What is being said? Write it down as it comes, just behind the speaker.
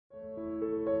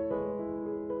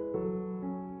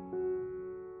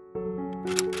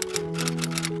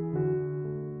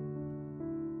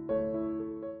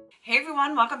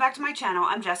everyone, welcome back to my channel.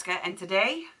 I'm Jessica, and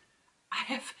today I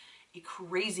have a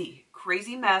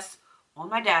crazy mess on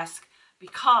my desk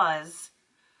because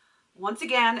once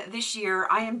again this year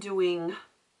I am doing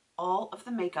all of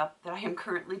the makeup that I am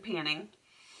currently panning,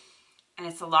 and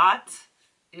it's a lot.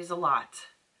 It is a lot.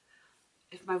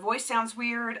 If my voice sounds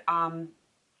weird,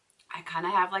 I kind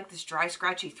of have like this dry,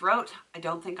 scratchy throat. I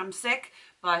don't think I'm sick,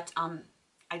 but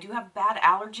I do have bad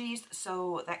allergies,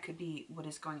 so that could be what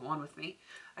is going on with me.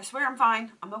 I swear I'm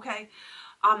fine. I'm okay.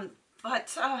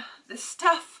 But this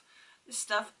stuff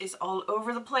is all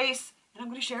over the place, and I'm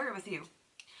going to share it with you.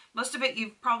 Most of it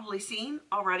you've probably seen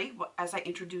already as I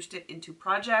introduced it into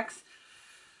projects.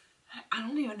 I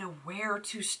don't even know where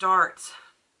to start.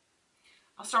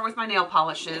 I'll start with my nail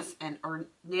polishes or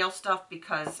nail stuff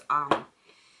because I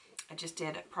just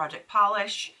did project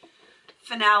polish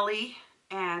finale.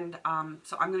 And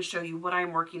so I'm going to show you what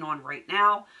I'm working on right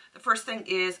now. The first thing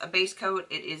is a base coat.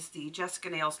 It is the Jessica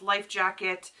Nails Life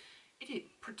Jacket.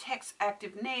 It protects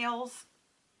active nails.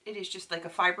 It is just like a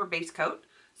fiber base coat.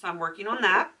 So I'm working on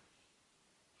that.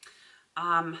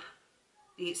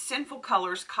 The Sinful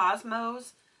Colors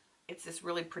Cosmos. It's this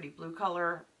really pretty blue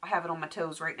color. I have it on my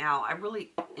toes right now. I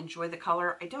really enjoy the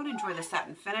color. I don't enjoy the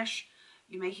satin finish.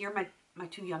 You may hear my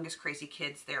two youngest crazy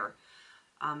kids there.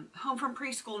 Home from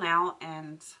preschool now,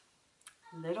 and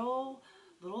little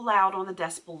loud on the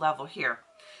decibel level here.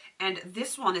 And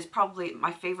this one is probably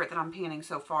my favorite that I'm panning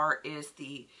so far, is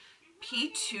the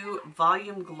P2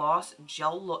 Volume Gloss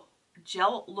Gel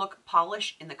Look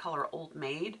Polish in the color Old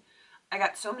Maid. I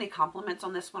got so many compliments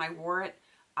on this when I wore it.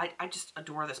 I just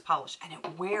adore this polish, and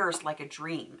it wears like a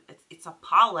dream. It's a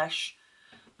polish,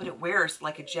 but it wears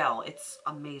like a gel. It's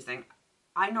amazing.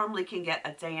 I normally can get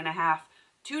a day and a half,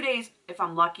 2 days if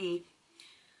I'm lucky.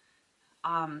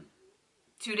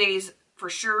 2 days for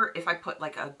sure if I put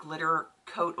like a glitter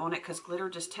coat on it, because glitter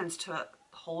just tends to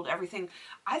hold everything.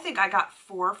 I think I got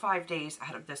 4 or 5 days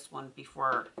out of this one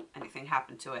before anything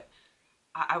happened to it.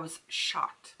 I was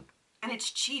shocked. And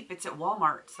it's cheap. It's at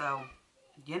Walmart, so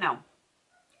you know.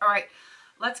 All right,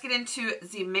 let's get into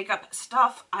the makeup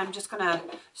stuff. I'm just going to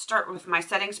start with my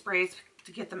setting sprays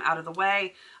to get them out of the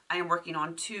way. I am working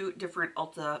on 2 different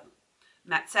Ulta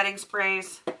matte setting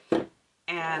sprays,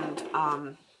 and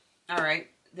all right,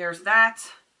 there's that.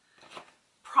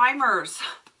 Primers,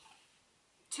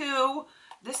 2.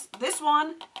 This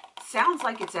one sounds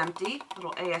like it's empty.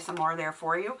 Little ASMR there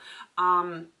for you.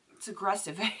 It's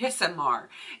aggressive ASMR.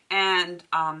 And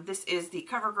this is the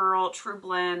CoverGirl True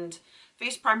Blend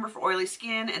Face Primer for oily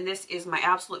skin, and this is my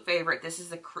absolute favorite. This is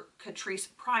the Catrice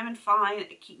Prime and Fine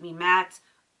Keep Me Matte.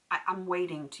 I'm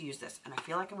waiting to use this, and I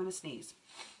feel like I'm going to sneeze.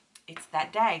 It's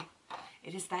that day.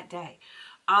 It is that day.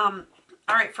 All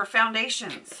right, for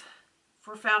foundations.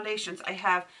 I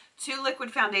have 2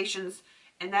 liquid foundations,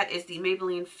 and that is the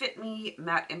Maybelline Fit Me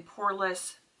Matte and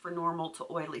Poreless for normal to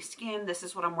oily skin. This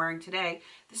is what I'm wearing today.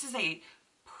 This is a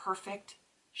perfect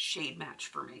shade match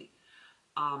for me.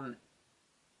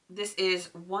 This is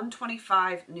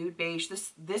 125 Nude Beige.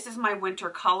 This is my winter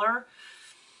color.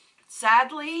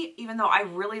 Sadly, even though I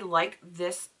really like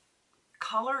this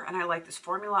color and I like this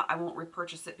formula, I won't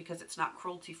repurchase it because it's not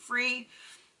cruelty free.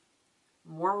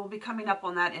 More will be coming up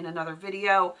on that in another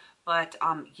video, but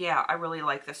yeah, I really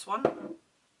like this one.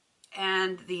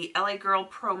 And the LA Girl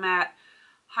Pro Matte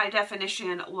High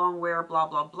Definition Long Wear blah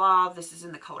blah blah. This is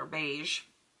in the color beige.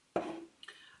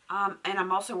 And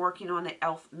I'm also working on the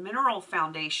e.l.f. Mineral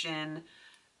Foundation,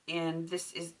 and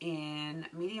this is in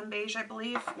medium beige, I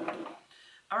believe.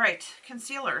 All right,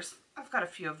 concealers. I've got a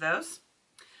few of those.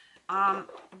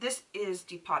 This is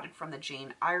depotted from the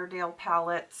Jane Iredale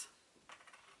palette.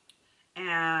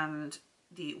 And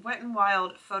the Wet n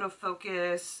Wild Photo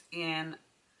Focus in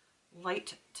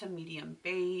light to medium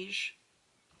beige.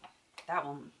 That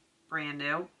one, brand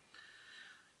new.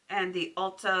 And the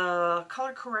Ulta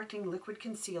Color Correcting Liquid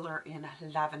Concealer in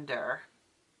lavender.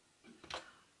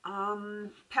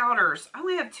 Powders. I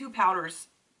only have 2 powders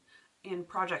in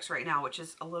projects right now, which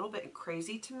is a little bit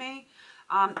crazy to me.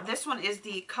 This one is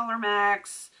the Color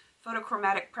Max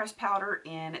Photochromatic Press Powder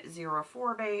in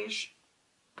 04 Beige.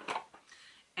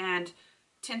 And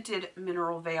Tinted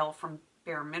Mineral Veil from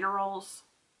Bare Minerals.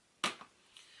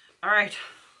 All right,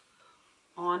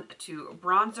 on to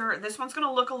bronzer. This one's going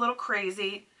to look a little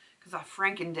crazy because I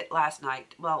frankened it last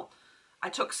night. Well, I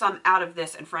took some out of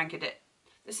this and frankened it.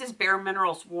 This is Bare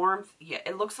Minerals Warmth. Yeah,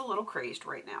 it looks a little crazed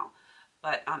right now,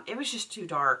 but it was just too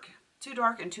dark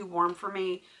and too warm for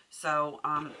me. So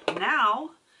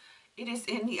now it is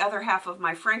in the other half of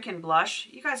my Franken blush.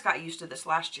 You guys got used to this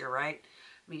last year, right?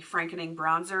 Me frankening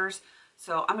bronzers.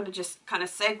 So I'm going to just kind of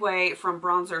segue from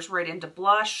bronzers right into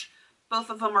blush. Both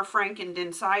of them are frankened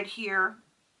inside here.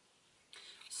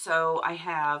 So I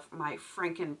have my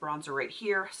Franken bronzer right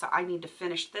here. So I need to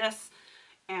finish this.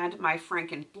 And my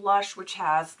Franken blush, which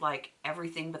has like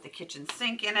everything but the kitchen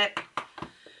sink in it.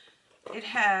 It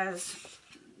has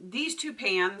these two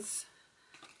pans,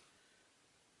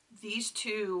 these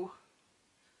two,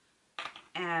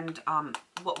 and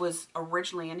what was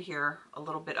originally in here, a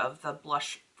little bit of the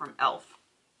blush from e.l.f.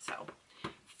 So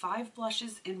 5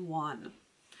 blushes in one.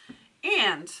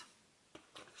 And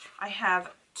I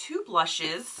have 2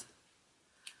 blushes.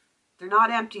 They're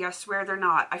not empty, I swear they're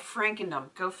not. I frankened them,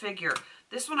 go figure.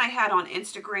 This one I had on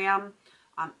Instagram.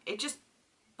 It just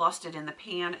busted in the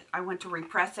pan. I went to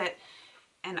repress it,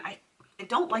 and I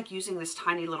don't like using this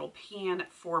tiny little pan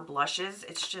for blushes.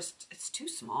 It's too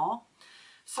small.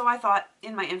 So I thought,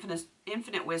 in my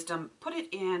infinite wisdom, put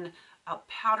it in a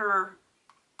powder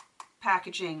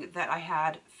packaging that I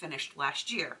had finished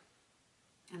last year.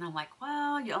 And I'm like,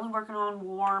 well, you're only working on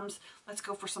warms. Let's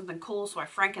go for something cool. So I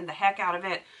frankened the heck out of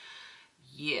it.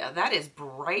 Yeah, that is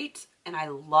bright, and I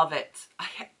love it.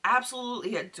 I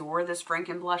absolutely adore this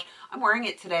Franken blush. I'm wearing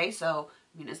it today, so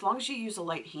I mean, as long as you use a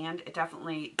light hand, it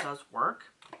definitely does work.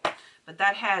 But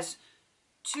that has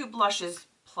 2 blushes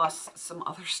plus some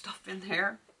other stuff in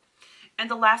there. And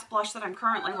the last blush that I'm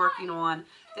currently working on,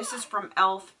 this is from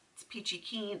e.l.f. It's Peachy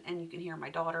Keen, and you can hear my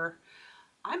daughter.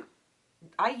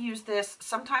 I use this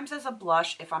sometimes as a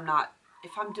blush if I'm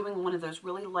doing one of those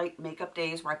really light makeup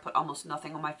days where I put almost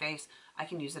nothing on my face. I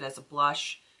can use it as a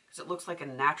blush because it looks like a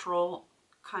natural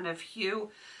kind of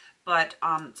hue. But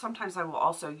sometimes I will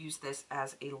also use this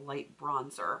as a light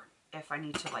bronzer if I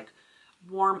need to like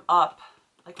warm up,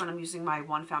 like when I'm using my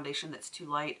one foundation that's too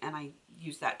light and I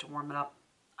use that to warm it up.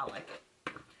 I like it.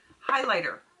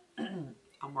 Highlighter.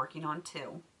 I'm working on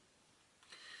 2.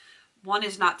 One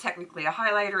is not technically a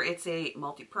highlighter, it's a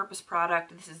multi-purpose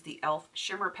product. This is the e.l.f.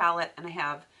 Shimmer Palette, and I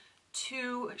have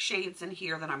 2 shades in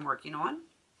here that I'm working on.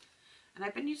 And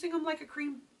I've been using them like a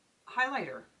cream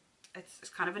highlighter.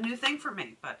 It's kind of a new thing for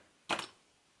me, but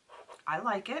I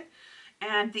like it.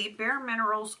 And the Bare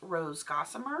Minerals Rose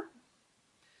Gossamer.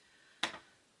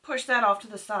 Push that off to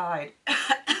the side.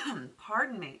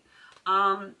 Pardon me.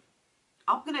 I'm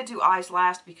going to do eyes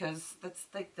last because that's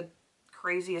like the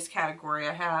craziest category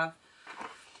I have.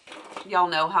 Y'all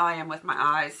know how I am with my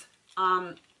eyes.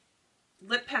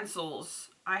 Lip pencils.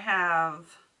 I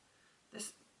have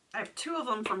 2 of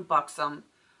them from Buxom.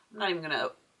 I'm not even going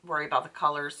to worry about the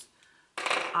colors.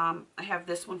 I have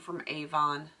this one from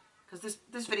Avon, because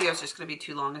this video is just going to be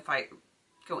too long if I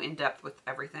go in depth with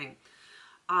everything.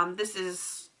 This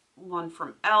is one from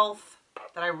e.l.f.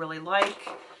 that I really like,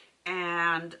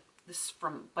 and this is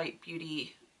from Bite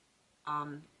Beauty.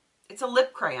 It's a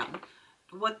lip crayon.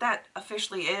 What that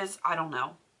officially is, I don't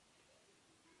know.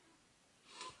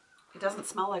 It doesn't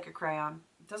smell like a crayon.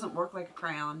 It doesn't work like a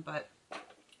crayon, but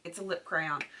it's a lip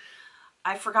crayon.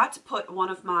 I forgot to put one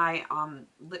of my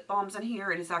lip balms in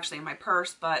here. It is actually in my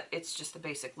purse, but it's just a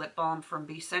basic lip balm from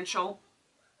Be Essential.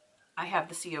 I have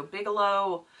the C.O.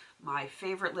 Bigelow, my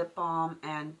favorite lip balm,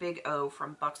 and Big O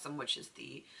from Buxom, which is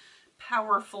the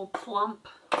Powerful Plump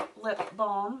Lip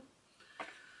Balm.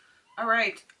 All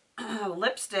right.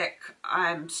 Lipstick.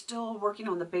 I'm still working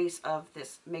on the base of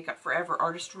this Makeup Forever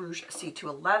Artist Rouge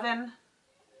C211.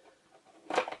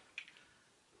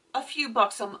 A few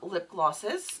Buxom lip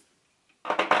glosses.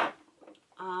 And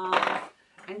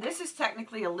this is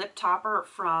technically a lip topper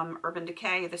from Urban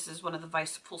Decay. This is one of the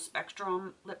Vice Full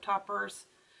Spectrum lip toppers.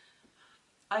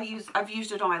 I've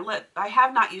used it on my lip. I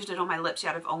have not used it on my lips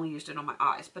yet. I've only used it on my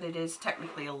eyes, but it is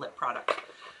technically a lip product.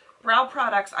 Brow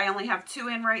products, I only have 2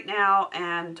 in right now,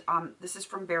 and this is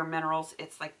from Bare Minerals.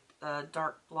 It's like the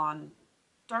dark blonde,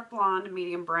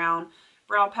 medium brown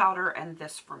brow powder, and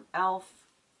this from e.l.f.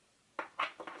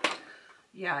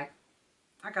 Yeah,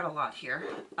 I got a lot here.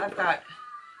 I've got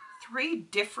 3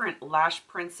 different Lash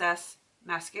Princess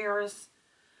mascaras.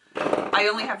 I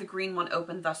only have the green one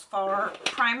open thus far.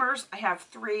 Primers, I have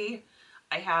 3.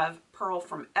 I have Pearl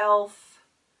from e.l.f.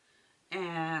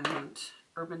 and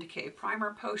Urban Decay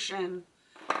Primer Potion,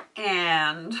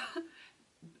 and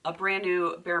a brand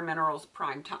new Bare Minerals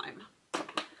Prime Time.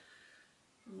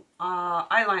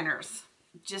 Eyeliners,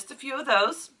 just a few of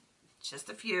those, just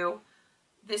a few.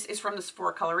 This is from the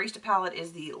Sephora Colorista palette,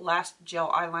 is the last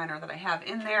gel eyeliner that I have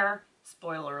in there.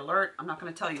 Spoiler alert, I'm not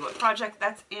going to tell you what project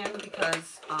that's in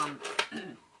because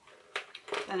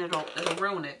then it'll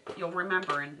ruin it. You'll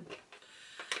remember. And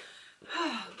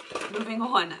moving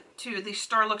on to the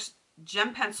Starlux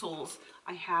Gem Pencils.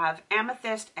 I have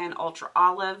Amethyst and Ultra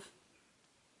Olive.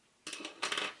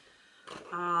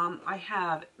 I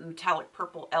have Metallic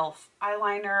Purple e.l.f.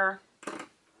 eyeliner.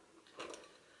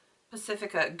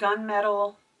 Pacifica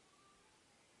Gunmetal.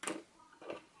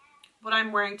 What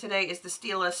I'm wearing today is the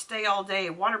Stila Stay All Day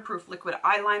Waterproof Liquid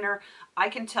Eyeliner. I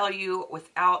can tell you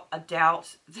without a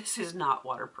doubt, this is not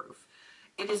waterproof.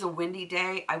 It is a windy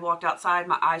day. I walked outside,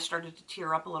 my eyes started to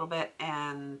tear up a little bit,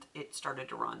 and it started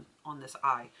to run on this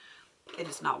eye. It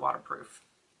is not waterproof.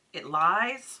 It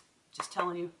lies. Just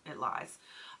telling you, it lies.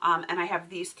 And I have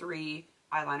these 3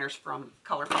 eyeliners from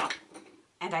ColourPop,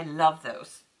 and I love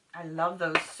those. I love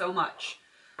those so much.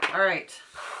 All right.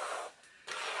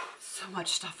 So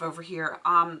much stuff over here.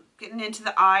 Getting into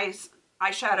the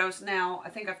eyeshadows now. I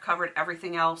think I've covered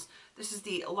everything else. This is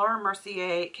the Laura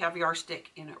Mercier Caviar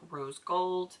Stick in Rose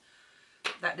Gold.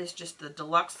 That is just the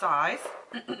deluxe size.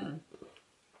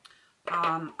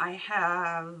 I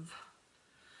have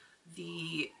the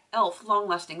e.l.f. Long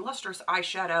Lasting Lustrous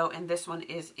eyeshadow, and this one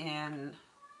is in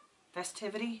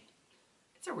Festivity.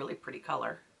 It's a really pretty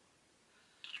color.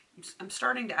 I'm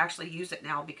starting to actually use it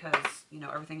now because, you know,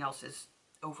 everything else is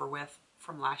over with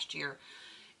from last year.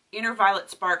 Inner Violet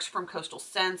Sparks from Coastal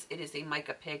Scents. It is a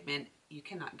mica pigment. You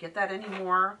cannot get that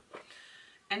anymore.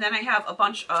 And then I have a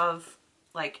bunch of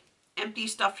like empty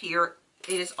stuff here.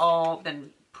 It has all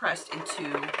been pressed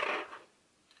into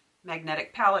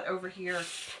magnetic palette over here.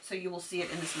 So you will see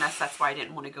it in this mess. That's why I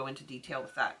didn't want to go into detail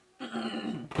with that.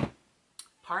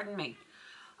 Pardon me.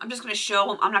 I'm just going to show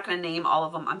them. I'm not going to name all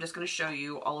of them. I'm just going to show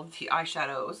you all of the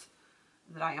eyeshadows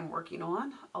that I am working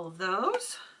on. All of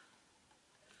those.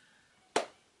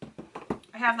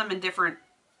 I have them in different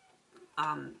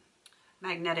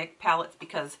magnetic palettes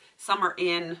because some are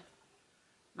in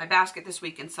my basket this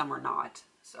week and some are not.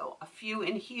 So a few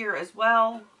in here as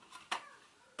well.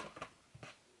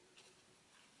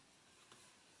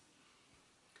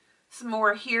 Some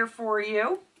more here for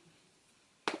you.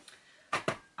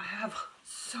 I have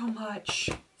so much,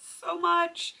 so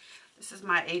much. This is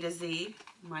my A to Z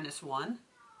 -1.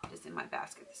 It is in my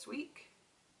basket this week.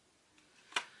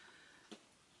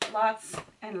 Lots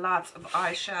and lots of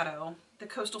eyeshadow. The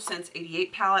Coastal Scents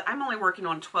 88 palette. I'm only working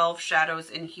on 12 shadows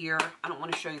in here. I don't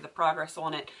want to show you the progress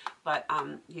on it, but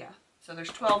yeah. So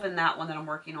there's 12 in that one that I'm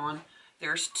working on.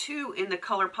 There's 2 in the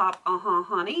ColourPop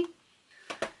Honey.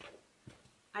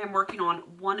 I am working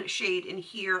on 1 shade in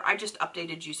here. I just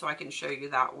updated you so I can show you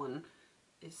that one.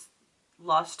 Is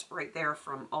Lust right there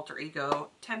from Alter Ego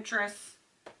Temptress.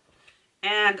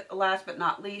 And last but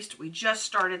not least, we just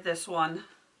started this one.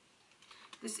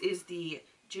 This is the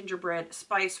Gingerbread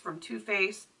Spice from Too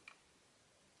Faced.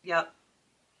 Yep.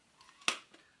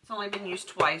 It's only been used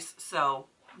twice, so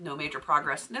no major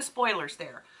progress. No spoilers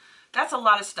there. That's a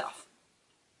lot of stuff.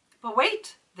 But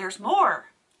wait, there's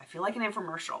more. I feel like an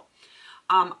infomercial.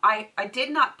 I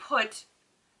did not put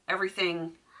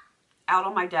everything out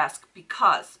on my desk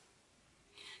because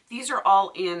these are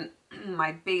all in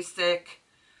my basic,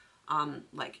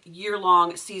 like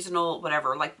year-long, seasonal,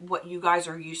 whatever, like what you guys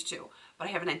are used to. But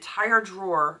I have an entire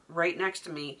drawer right next to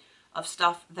me of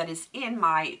stuff that is in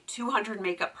my 200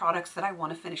 makeup products that I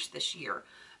want to finish this year.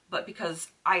 But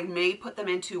because I may put them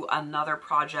into another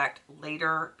project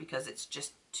later because it's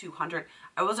just 200,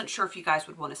 I wasn't sure if you guys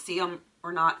would want to see them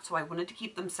or not, so I wanted to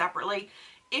keep them separately.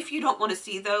 If you don't want to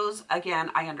see those, again,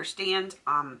 I understand.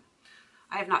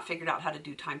 I have not figured out how to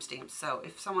do timestamps, so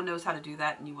if someone knows how to do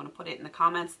that and you want to put it in the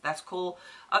comments, that's cool.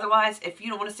 Otherwise, if you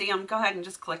don't want to see them, go ahead and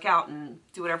just click out and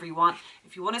do whatever you want.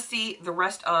 If you want to see the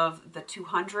rest of the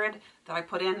 200 that I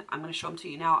put in, I'm going to show them to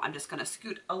you now. I'm just going to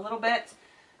scoot a little bit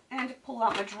and pull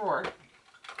out my drawer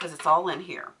because it's all in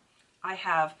here. I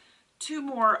have 2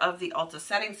 more of the Ulta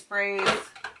setting sprays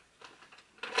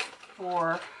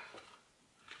for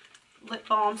lip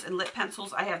balms and lip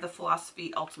pencils. I have the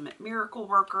Philosophy Ultimate Miracle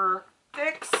Worker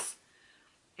Fix,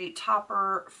 a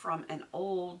topper from an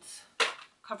old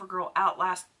CoverGirl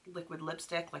Outlast liquid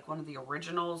lipstick, like one of the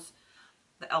originals,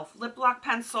 the e.l.f. lip lock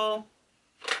pencil,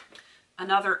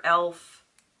 another e.l.f.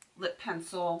 lip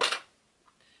pencil,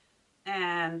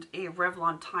 and a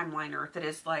Revlon Timeliner that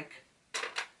is like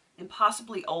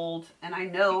impossibly old, and I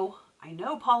know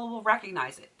Paula will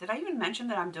recognize it. Did I even mention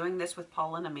that I'm doing this with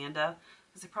Paula and Amanda?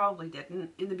 Because I probably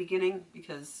didn't in the beginning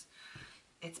because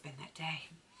it's been that day.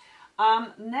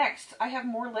 Next, I have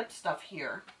more lip stuff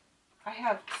here. I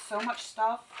have so much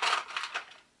stuff.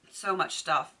 So much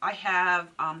stuff. I have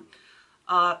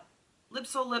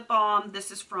Lipso Lip Balm.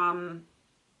 This is from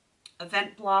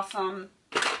Event Blossom.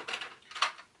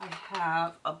 I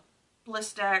have a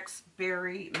Blistex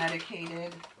Berry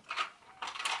Medicated.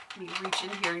 Let me reach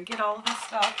in here and get all of this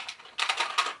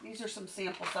stuff. These are some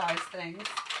sample size things.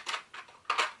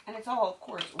 And it's all, of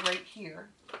course, right here.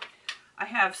 I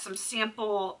have some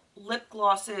sample lip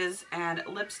glosses and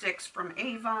lipsticks from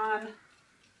Avon.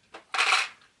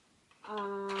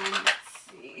 Let's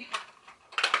see.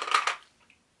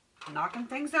 Knocking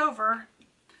things over.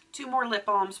 2 more lip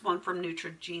balms, one from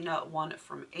Neutrogena, one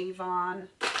from Avon.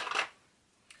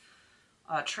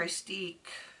 Tristique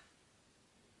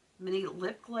mini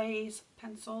lip glaze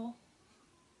pencil.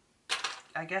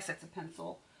 I guess it's a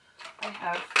pencil. I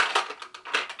have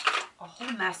a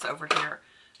whole mess over here.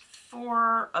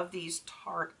 4 of these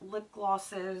Tarte lip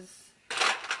glosses.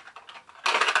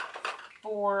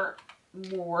 4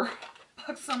 more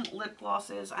Buxom lip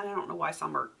glosses. I don't know why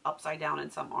some are upside down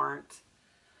and some aren't.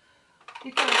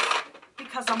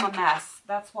 Because I'm a mess.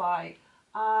 That's why.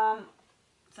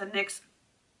 The NYX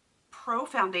Pro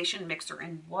Foundation Mixer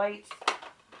in white.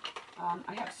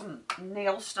 I have some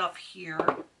nail stuff here.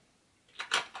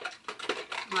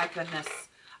 My goodness.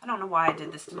 I don't know why I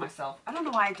did this to myself. I don't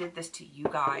know why I did this to you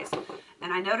guys.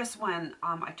 And I notice when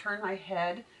I turn my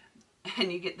head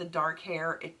and you get the dark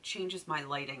hair, it changes my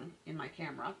lighting in my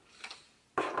camera.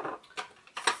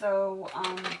 So,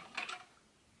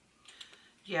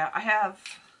 yeah, I have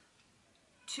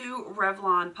 2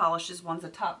 Revlon polishes. One's a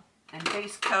top and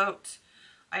base coat.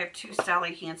 I have 2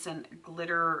 Sally Hansen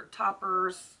glitter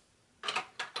toppers.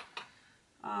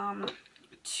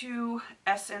 2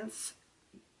 Essence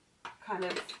kind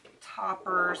of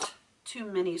toppers. 2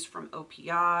 minis from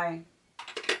OPI.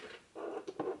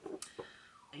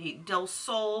 A Del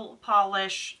Sol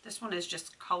polish. This one is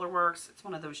just Colorworks. It's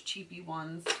one of those cheapy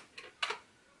ones.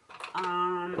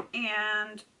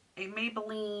 And a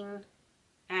Maybelline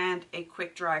and a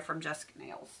Quick Dry from Jessica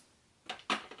Nails.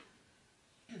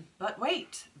 But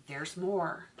wait, there's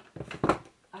more.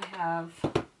 I have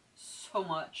so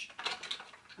much.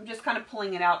 I'm just kind of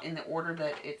pulling it out in the order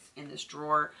that it's in this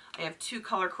drawer. I have 2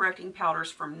 color correcting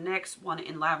powders from NYX, one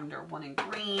in lavender, one in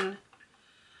green.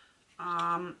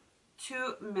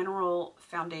 2 mineral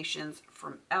foundations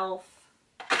from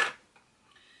e.l.f.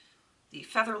 The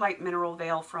Featherlight Mineral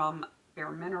Veil from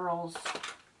Bare Minerals.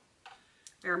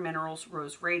 Bare Minerals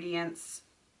Rose Radiance.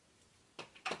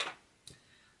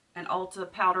 An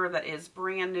Ulta powder that is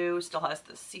brand new, still has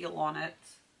the seal on it.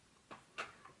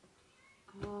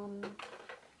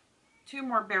 2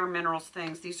 more Bare Minerals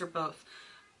things. These are both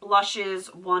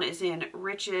blushes. One is in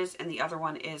Riches and the other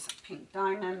one is Pink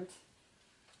Diamond.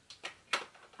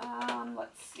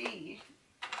 Let's see.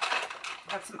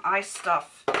 Got some eye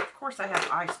stuff. Of course I have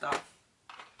eye stuff.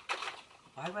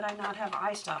 Why would I not have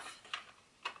eye stuff?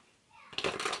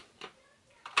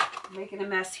 I'm making a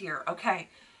mess here. Okay.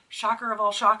 Shocker of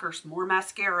all shockers, more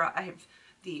mascara. I have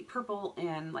the purple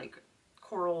and like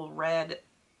coral red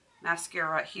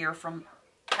mascara here from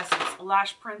Essence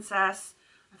Lash Princess.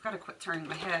 I've got to quit turning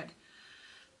my head.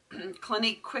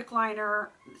 Clinique Quick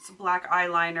Liner. It's a black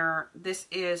eyeliner. This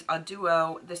is a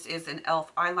duo. This is an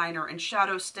e.l.f. eyeliner and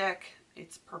shadow stick.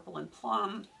 It's purple and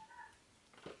plum.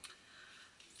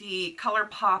 The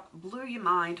ColourPop Blue You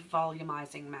Mind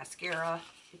Volumizing Mascara.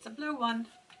 It's a blue one.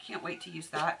 I can't wait to use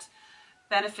that.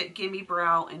 Benefit Gimme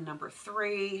Brow in number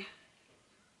 3.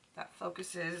 That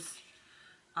focuses.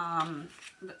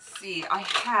 Let's see. I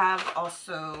have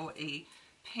also a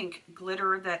pink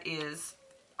glitter that is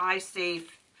eye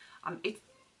safe.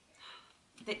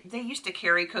 They used to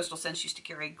carry, Coastal Scents used to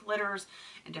carry glitters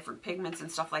and different pigments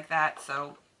and stuff like that.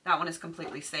 So that one is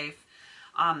completely safe.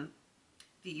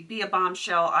 The Be a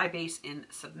Bombshell Eye Base in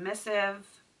Submissive.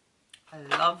 I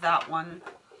love that one.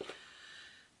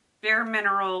 Bare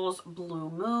Minerals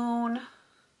Blue Moon.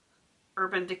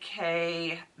 Urban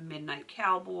Decay Midnight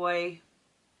Cowboy.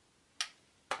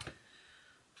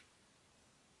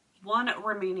 1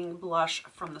 remaining blush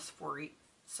from the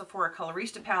Sephora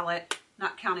Colorista palette,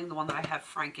 not counting the one that I have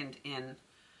frankened in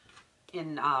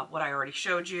what I already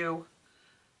showed you.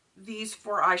 These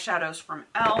 4 eyeshadows from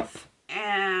e.l.f.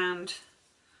 and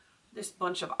this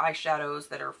bunch of eyeshadows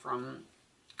that are from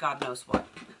God knows what.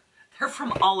 They're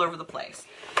from all over the place.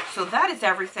 So that is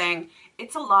everything.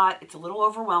 It's a lot. It's a little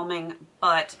overwhelming,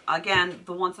 but again,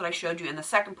 the ones that I showed you in the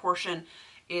second portion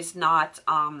is not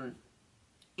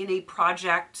in a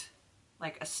project,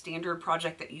 like a standard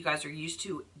project that you guys are used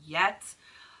to yet,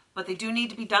 but they do need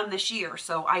to be done this year.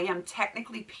 So I am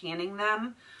technically panning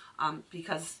them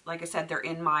because, like I said, they're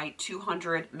in my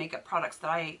 200 makeup products that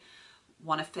I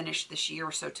want to finish this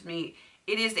year. So to me,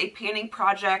 it is a panning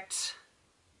project,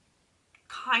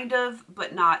 kind of,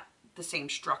 but not the same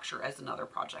structure as another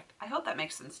project. I hope that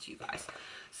makes sense to you guys.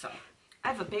 So I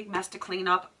have a big mess to clean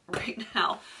up right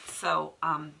now. So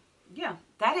yeah,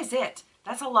 that is it.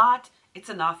 That's a lot. It's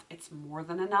enough. It's more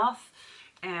than enough.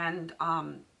 And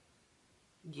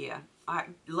yeah,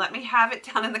 let me have it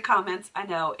down in the comments. I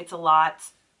know it's a lot.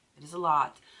 It is a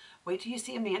lot. Wait till you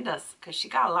see Amanda's, because she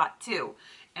got a lot too.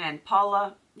 And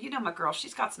Paula, you know my girl,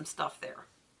 she's got some stuff there.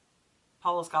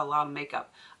 Paula's got a lot of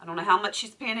makeup. I don't know how much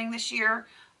she's painting this year.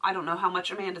 I don't know how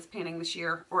much Amanda's painting this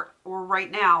year or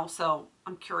right now. So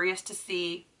I'm curious to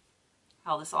see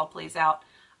how this all plays out.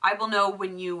 I will know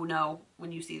when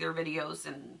you see their videos.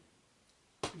 And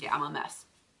yeah, I'm a mess.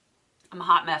 I'm a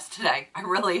hot mess today. I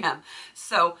really am.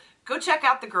 So go check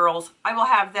out the girls. I will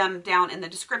have them down in the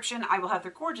description. I will have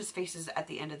their gorgeous faces at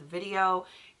the end of the video.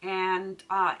 And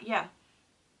yeah,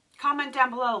 comment down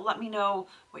below. Let me know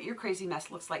what your crazy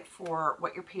mess looks like for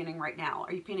what you're painting right now.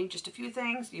 Are you painting just a few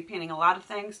things? Are you painting a lot of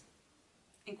things?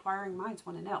 Inquiring minds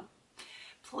want to know.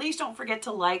 Please don't forget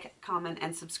to like, comment,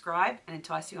 and subscribe. And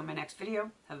until I see you on my next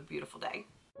video, have a beautiful day.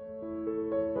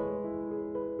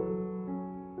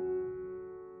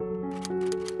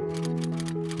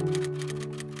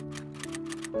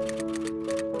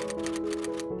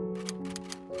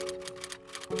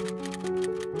 Thank you.